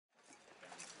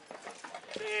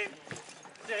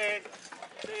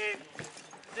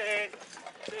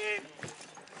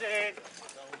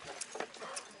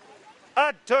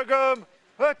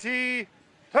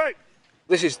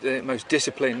This is the most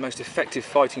disciplined, most effective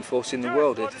fighting force in the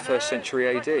world in the 1st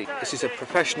century AD. This is a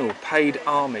professional, paid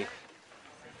army.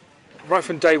 Right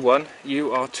from day one,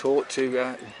 you are taught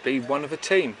to be one of a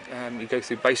team. You go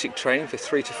through basic training for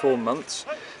 3 to 4 months,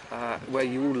 where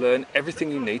you will learn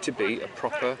everything you need to be a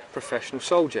proper professional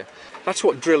soldier. That's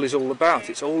what drill is all about.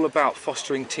 It's all about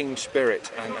fostering team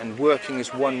spirit and working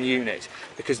as one unit,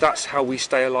 because that's how we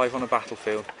stay alive on a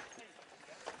battlefield.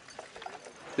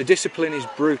 The discipline is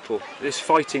brutal. This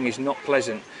fighting is not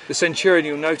pleasant. The centurion,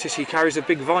 you'll notice, he carries a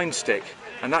big vine stick,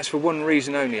 and that's for one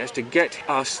reason only, that's to get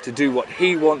us to do what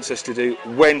he wants us to do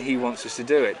when he wants us to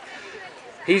do it.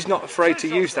 He's not afraid to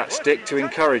use that stick to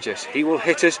encourage us. He will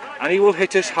hit us, and he will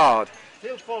hit us hard.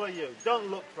 He'll follow you. Don't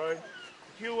look for him.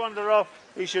 If you wander off,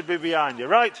 he should be behind you,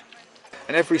 right?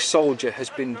 And every soldier has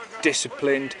been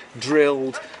disciplined,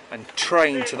 drilled and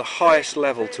trained to the highest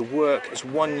level to work as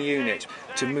one unit,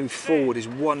 to move forward as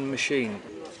one machine.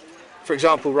 For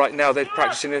example, right now they're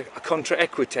practicing a contra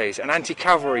equites, an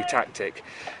anti-cavalry tactic.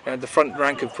 The front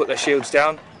rank have put their shields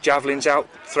down, javelins out,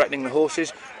 threatening the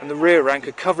horses, and the rear rank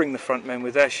are covering the front men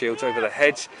with their shields over their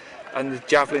heads, and the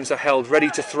javelins are held ready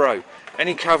to throw.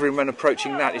 Any cavalryman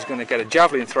approaching that is going to get a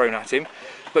javelin thrown at him,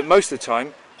 but most of the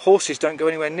time horses don't go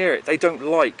anywhere near it. They don't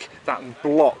like that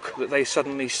block that they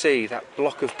suddenly see, that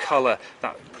block of colour,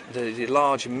 the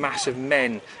large mass of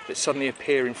men that suddenly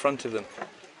appear in front of them.